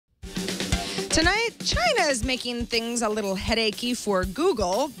Tonight, China is making things a little headachy for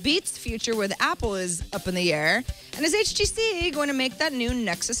Google. Beats' future with Apple is up in the air. And is HTC going to make that new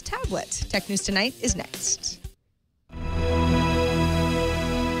Nexus tablet? Tech News Tonight is next.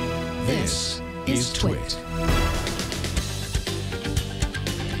 This is Twit.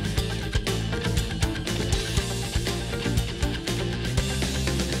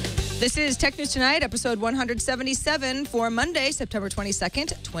 This is Tech News Tonight, episode 177 for Monday, September 22nd,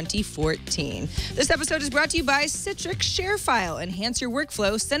 2014. This episode is brought to you by Citrix ShareFile. Enhance your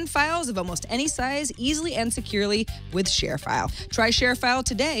workflow. Send files of almost any size easily and securely with ShareFile. Try ShareFile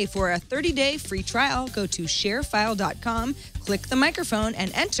today for a 30-day free trial. Go to sharefile.com, click the microphone,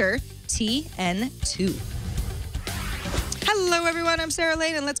 and enter TN2. Hello, everyone. I'm Sarah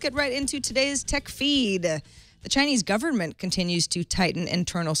Lane, and let's get right into today's tech feed. The Chinese government continues to tighten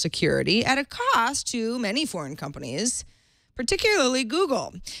internal security at a cost to many foreign companies, particularly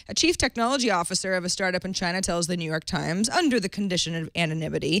Google. A chief technology officer of a startup in China tells the New York Times, under the condition of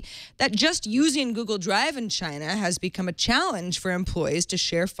anonymity, that just using Google Drive in China has become a challenge for employees to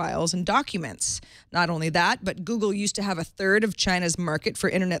share files and documents. Not only that, but Google used to have a third of China's market for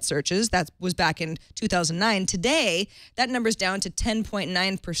internet searches. That was back in 2009. Today, that number's down to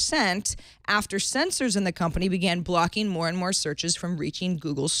 10.9% after censors in the company began blocking more and more searches from reaching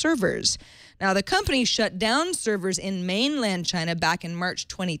Google's servers. Now, the company shut down servers in mainland China back in March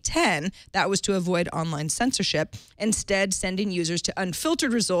 2010. That was to avoid online censorship, instead sending users to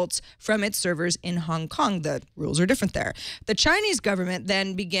unfiltered results from its servers in Hong Kong. The rules are different there. The Chinese government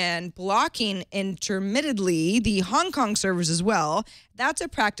then began blocking intermittently the Hong Kong servers as well. That's a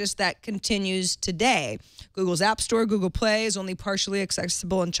practice that continues today. Google's App Store, Google Play, is only partially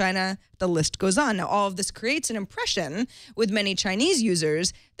accessible in China. The list goes on. Now, all of this creates an impression with many Chinese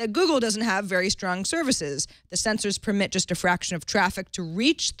users that Google doesn't have very strong services. The censors permit just a fraction of traffic to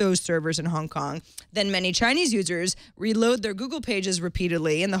reach those servers in Hong Kong. Then many Chinese users reload their Google pages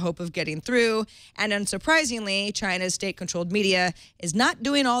repeatedly in the hope of getting through. And unsurprisingly, China's state-controlled media is not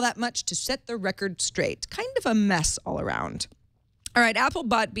doing all that much to set the record straight. Kind of a mess all around. All right, Apple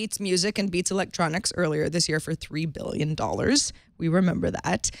bought Beats Music and Beats Electronics earlier this year for $3 billion. We remember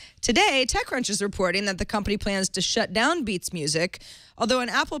that. Today, TechCrunch is reporting that the company plans to shut down Beats Music, although an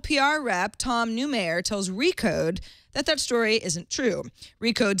Apple PR rep, Tom Newmayer, tells Recode that story isn't true.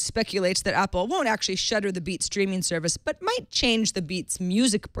 Recode speculates that Apple won't actually shutter the Beats streaming service, but might change the Beats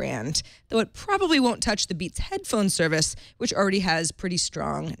Music brand, though it probably won't touch the Beats headphone service, which already has pretty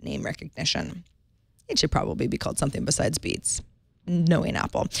strong name recognition. It should probably be called something besides Beats, knowing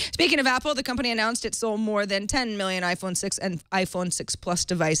Apple. Speaking of Apple, the company announced it sold more than 10 million iPhone 6 and iPhone 6 Plus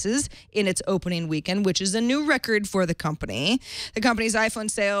devices in its opening weekend, which is a new record for the company. The company's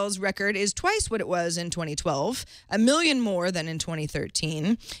iPhone sales record is twice what it was in 2012, a million more than in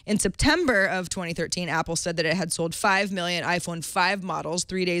 2013. In September of 2013, Apple said that it had sold 5 million iPhone 5 models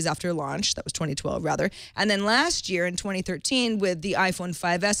 3 days after launch. That was 2012, rather. And then last year, in 2013, with the iPhone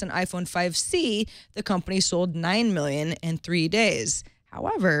 5S and iPhone 5C, the company sold 9 million in 3 days.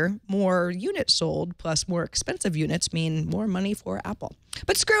 However, more units sold plus more expensive units mean more money for Apple.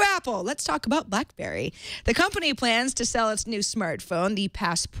 But screw Apple. Let's talk about BlackBerry. The company plans to sell its new smartphone, the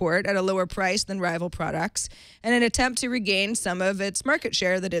Passport, at a lower price than rival products in an attempt to regain some of its market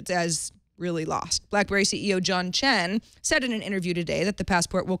share that it has really lost. BlackBerry CEO John Chen said in an interview today that the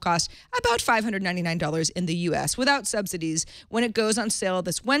Passport will cost about $599 in the U.S. without subsidies when it goes on sale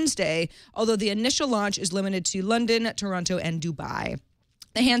this Wednesday, although the initial launch is limited to London, Toronto, and Dubai.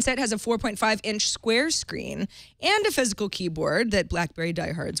 The handset has a 4.5-inch square screen and a physical keyboard that BlackBerry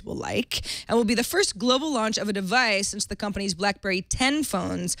diehards will like, and will be the first global launch of a device since the company's BlackBerry 10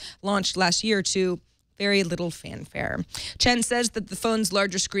 phones launched last year to very little fanfare. Chen says that the phone's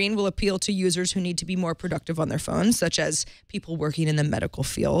larger screen will appeal to users who need to be more productive on their phones, such as people working in the medical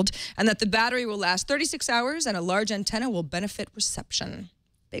field, and that the battery will last 36 hours and a large antenna will benefit reception.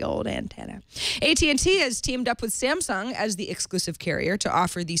 Big old antenna. AT&T has teamed up with Samsung as the exclusive carrier to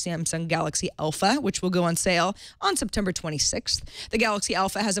offer the Samsung Galaxy Alpha, which will go on sale on September 26th. The Galaxy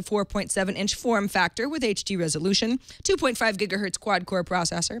Alpha has a 4.7-inch form factor with HD resolution, 2.5 gigahertz quad-core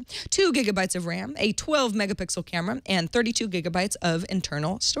processor, 2 gigabytes of RAM, a 12-megapixel camera, and 32 gigabytes of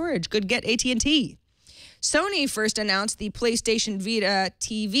internal storage. Good get, AT&T. Sony first announced the PlayStation Vita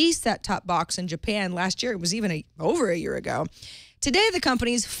TV set-top box in Japan last year. It was even over a year ago. Today, the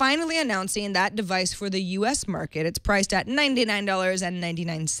company's finally announcing that device for the U.S. market. It's priced at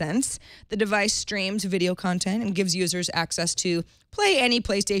 $99.99. The device streams video content and gives users access to play any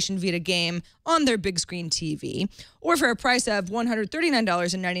PlayStation Vita game on their big screen TV. Or for a price of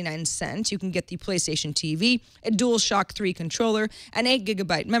 $139.99, you can get the PlayStation TV, a DualShock 3 controller, an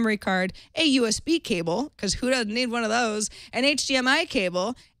 8GB memory card, a USB cable, because who doesn't need one of those, an HDMI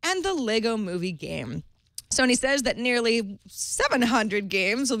cable, and the Lego Movie game. Sony says that nearly 700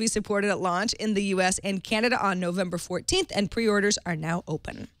 games will be supported at launch in the U.S. and Canada on November 14th, and pre-orders are now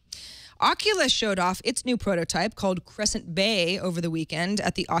open. Oculus showed off its new prototype called Crescent Bay over the weekend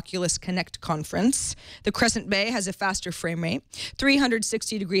at the Oculus Connect conference. The Crescent Bay has a faster frame rate,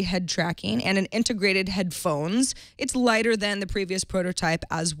 360-degree head tracking, and an integrated headphones. It's lighter than the previous prototype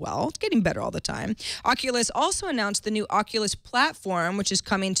as well. It's getting better all the time. Oculus also announced the new Oculus platform, which is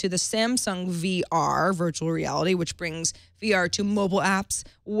coming to the Samsung VR, virtual reality, which brings VR to mobile apps,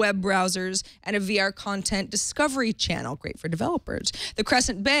 web browsers, and a VR content discovery channel. Great for developers. The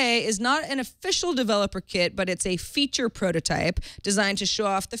Crescent Bay is not an official developer kit, but it's a feature prototype designed to show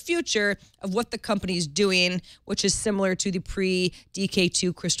off the future of what the company's doing, which is similar to the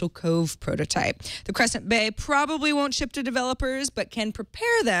pre-DK2 Crystal Cove prototype. The Crescent Bay probably won't ship to developers, but can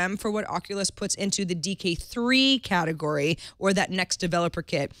prepare them for what Oculus puts into the DK3 category, or that next developer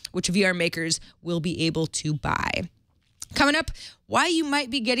kit, which VR makers will be able to buy. Coming up, why you might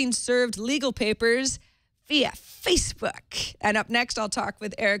be getting served legal papers via Facebook. And up next, I'll talk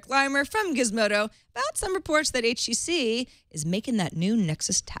with Eric Leimer from Gizmodo about some reports that HTC is making that new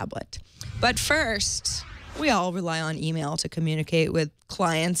Nexus tablet. But first, we all rely on email to communicate with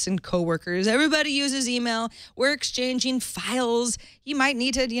clients and coworkers. Everybody uses email. We're exchanging files. You might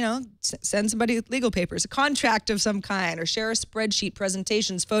need to, send somebody legal papers, a contract of some kind, or share a spreadsheet,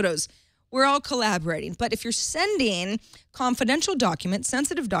 presentations, photos. We're all collaborating. But if you're sending confidential documents,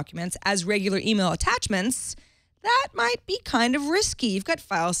 sensitive documents, as regular email attachments, that might be kind of risky. You've got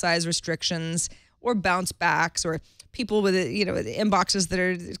file size restrictions or bounce backs or people with, inboxes that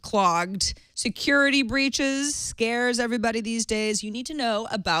are clogged. Security breaches scares everybody these days. You need to know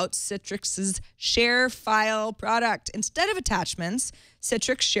about Citrix's Share File product. Instead of attachments,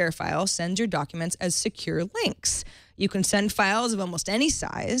 Citrix Share File sends your documents as secure links. You can send files of almost any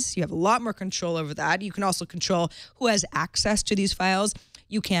size. You have a lot more control over that. You can also control who has access to these files.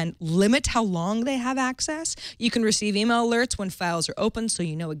 You can limit how long they have access. You can receive email alerts when files are open, so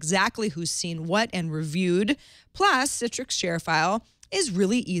you know exactly who's seen what and reviewed. Plus, Citrix Share File is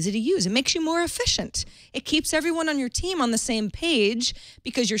really easy to use. It makes you more efficient. It keeps everyone on your team on the same page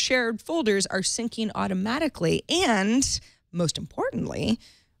because your shared folders are syncing automatically. And most importantly,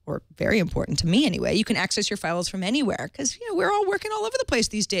 or very important to me anyway, you can access your files from anywhere because we're all working all over the place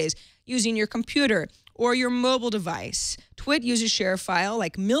these days using your computer or your mobile device. Twit uses Share File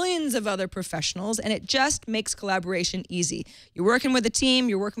like millions of other professionals, and it just makes collaboration easy. You're working with a team,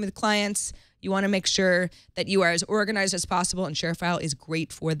 you're working with clients, you want to make sure that you are as organized as possible, and Share File is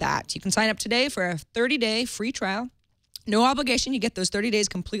great for that. You can sign up today for a 30-day free trial. No obligation. You get those 30 days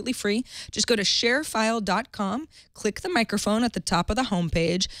completely free. Just go to sharefile.com, click the microphone at the top of the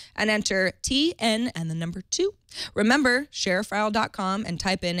homepage, and enter TN and the number 2. Remember, sharefile.com and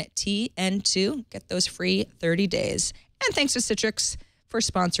type in TN2. Get those free 30 days. And thanks to Citrix for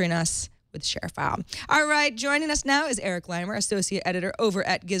sponsoring us with ShareFile. All right, joining us now is Eric Leimer, Associate Editor over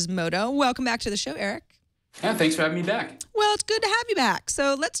at Gizmodo. Welcome back to the show, Eric. Yeah, thanks for having me back. Well, it's good to have you back.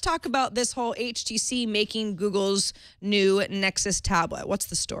 So let's talk about this whole HTC making Google's new Nexus tablet. What's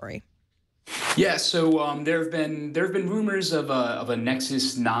the story? Yeah, so there have been rumors of a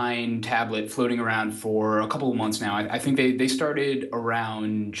Nexus 9 tablet floating around for a couple of months now. I think they started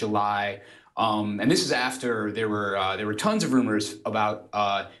around July. And this is after there were tons of rumors about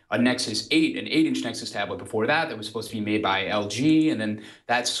a Nexus 8, an 8-inch Nexus tablet before that was supposed to be made by LG, and then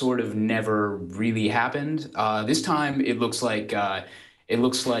that sort of never really happened. This time it looks like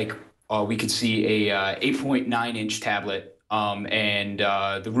we could see a 8.9-inch tablet, and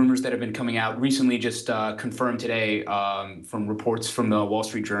the rumors that have been coming out recently just confirmed today from reports from the Wall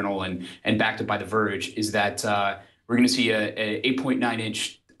Street Journal and backed up by The Verge is that we're going to see a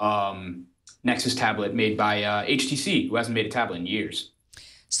 8.9-inch Nexus tablet made by HTC, who hasn't made a tablet in years.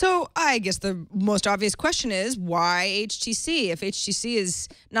 So I guess the most obvious question is, why HTC? If HTC is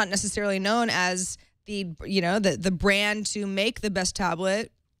not necessarily known as the brand to make the best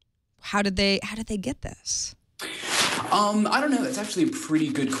tablet, how did they get this? I don't know. That's actually a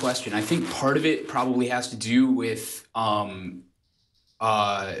pretty good question. I think part of it probably has to do with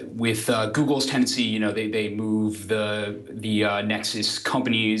Google's tendency, they move the Nexus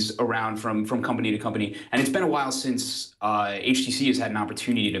companies around from company to company, and it's been a while since HTC has had an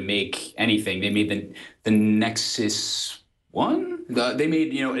opportunity to make anything. They made the Nexus One. They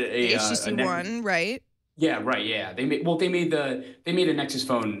made The HTC One, right? Yeah, right. Yeah, they made a Nexus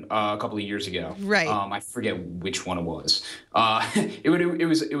phone a couple of years ago. Right. I forget which one it was.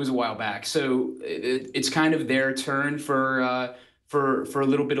 It was a while back. So it's kind of their turn for a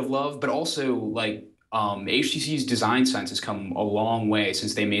little bit of love, but also like HTC's design sense has come a long way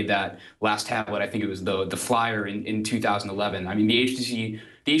since they made that last tablet. I think it was the Flyer in 2011. I mean, the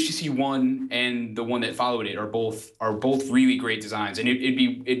HTC One and the one that followed it are both really great designs, and it'd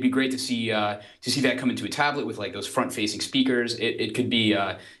be great to see that come into a tablet with like those front-facing speakers. It could be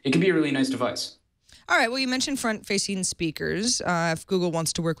a really nice device. All right. Well, you mentioned front-facing speakers. If Google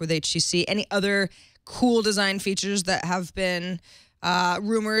wants to work with HTC, any other cool design features that have been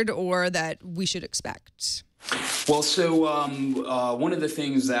rumored or that we should expect? Well, so one of the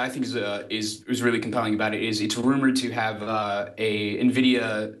things that I think is really compelling about it is it's rumored to have a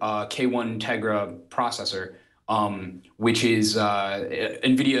NVIDIA K1 Tegra processor, which is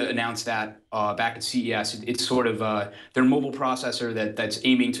NVIDIA announced that back at CES. It's sort of their mobile processor that's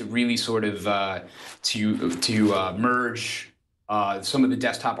aiming to really sort of to merge some of the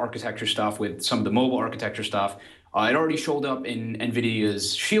desktop architecture stuff with some of the mobile architecture stuff. It already showed up in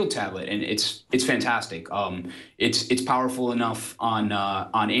NVIDIA's Shield tablet, and it's fantastic. It's powerful enough on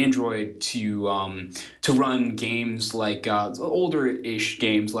Android to run games like older-ish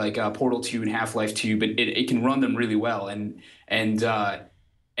games like Portal 2 and Half-Life 2, but it can run them really well, and it's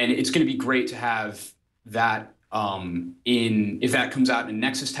going to be great to have that if that comes out in a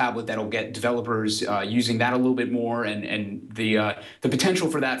Nexus tablet, that'll get developers using that a little bit more, and the potential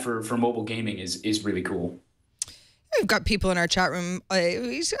for that for mobile gaming is really cool. We've got people in our chat room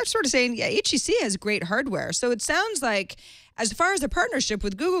sort of saying, yeah, HTC has great hardware. So it sounds like as far as the partnership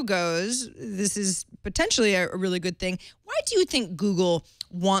with Google goes, this is potentially a really good thing. Why do you think Google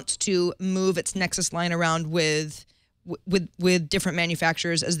wants to move its Nexus line around with different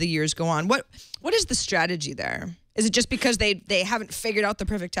manufacturers as the years go on? What is the strategy there? Is it just because they haven't figured out the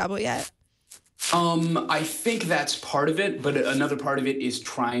perfect tablet yet? I think that's part of it, but another part of it is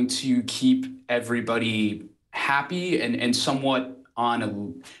trying to keep everybody happy and somewhat on a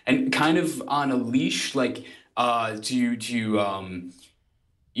leash, like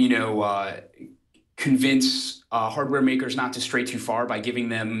convince hardware makers not to stray too far by giving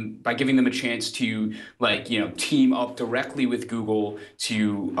them a chance to team up directly with Google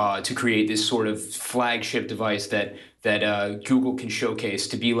to create this sort of flagship device that Google can showcase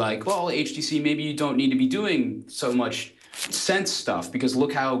to be like, well, HTC, maybe you don't need to be doing so much Sense stuff, because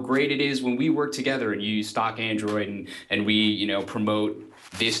look how great it is when we work together and use stock Android and we promote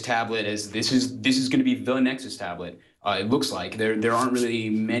this tablet as this is going to be the Nexus tablet. It looks like there aren't really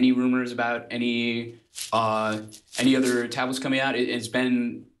many rumors about any other tablets coming out. It's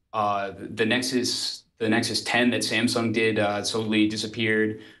been the Nexus 10 that Samsung did totally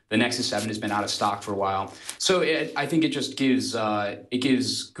disappeared. The Nexus 7 has been out of stock for a while, so I think it just gives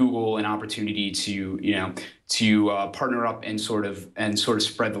Google an opportunity to partner up and sort of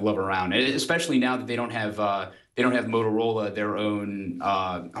spread the love around, especially now that they don't have Motorola, their own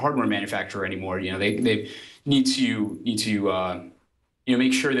hardware manufacturer anymore. They need to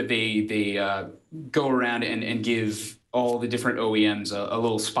make sure that they go around and give all the different OEMs a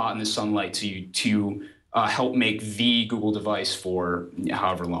little spot in the sunlight to help make the Google device for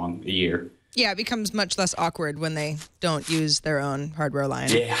however long, a year. Yeah, it becomes much less awkward when they don't use their own hardware line.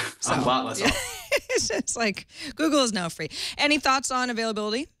 Yeah, so, a lot less awkward. It's like Google is now free. Any thoughts on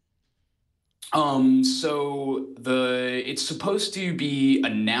availability? So it's supposed to be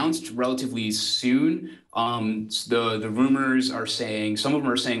announced relatively soon. The rumors are saying, some of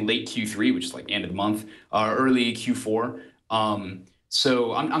them are saying late Q3, which is like the end of the month, early Q4.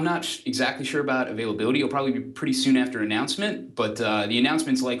 So I'm not exactly sure about availability. It'll probably be pretty soon after announcement, but the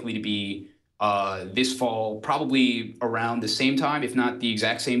announcement's likely to be this fall, probably around the same time, if not the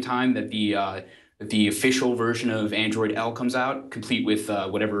exact same time that the official version of Android L comes out, complete with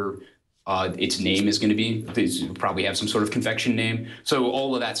whatever its name is going to be. It'll probably have some sort of confection name. So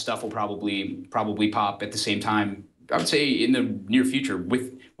all of that stuff will probably pop at the same time. I would say in the near future,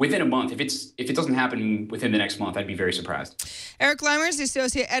 within a month. If it doesn't happen within the next month, I'd be very surprised. Eric Leimer is the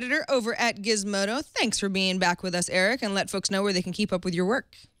associate editor over at Gizmodo. Thanks for being back with us, Eric, and let folks know where they can keep up with your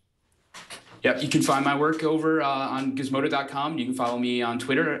work. Yep, you can find my work over on Gizmodo.com. You can follow me on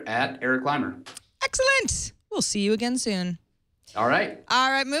Twitter at Eric Leimer. Excellent. We'll see you again soon. All right.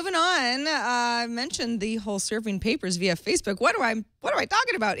 All right, moving on. I mentioned the whole serving papers via Facebook. What am I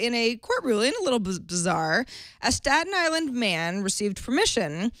talking about? In a court ruling, a little bizarre, a Staten Island man received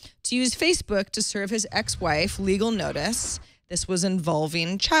permission to use Facebook to serve his ex-wife legal notice. This was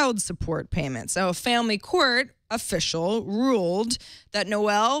involving child support payments. So a family court official ruled that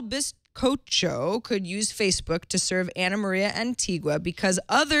Noel Biscocho could use Facebook to serve Anna Maria Antigua because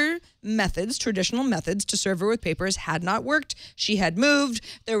other methods, traditional methods to serve her with papers had not worked. She had moved.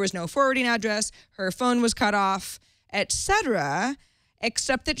 There was no forwarding address. Her phone was cut off, etc.,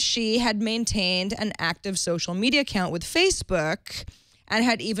 except that she had maintained an active social media account with Facebook and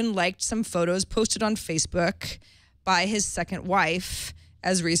had even liked some photos posted on Facebook by his second wife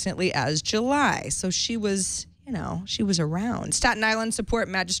as recently as July. So she was, she was around. Staten Island support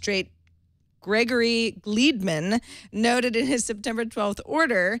magistrate Gregory Gleedman noted in his September 12th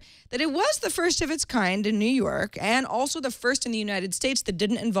order that it was the first of its kind in New York and also the first in the United States that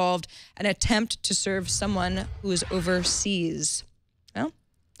didn't involve an attempt to serve someone who is overseas. Well,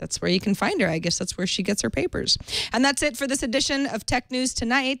 that's where you can find her. I guess that's where she gets her papers. And that's it for this edition of Tech News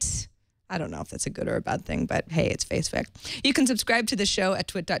Tonight. I don't know if that's a good or a bad thing, but hey, it's Facebook. You can subscribe to the show at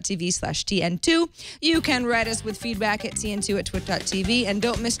twit.tv/TN2. You can write us with feedback at TN2@twit.tv. And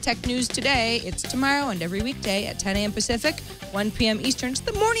don't miss Tech News Today. It's tomorrow and every weekday at 10 a.m. Pacific, 1 p.m. Eastern. It's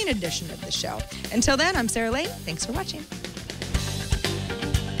the morning edition of the show. Until then, I'm Sarah Lane. Thanks for watching.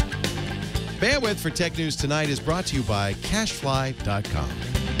 Bandwidth for Tech News Tonight is brought to you by CashFly.com.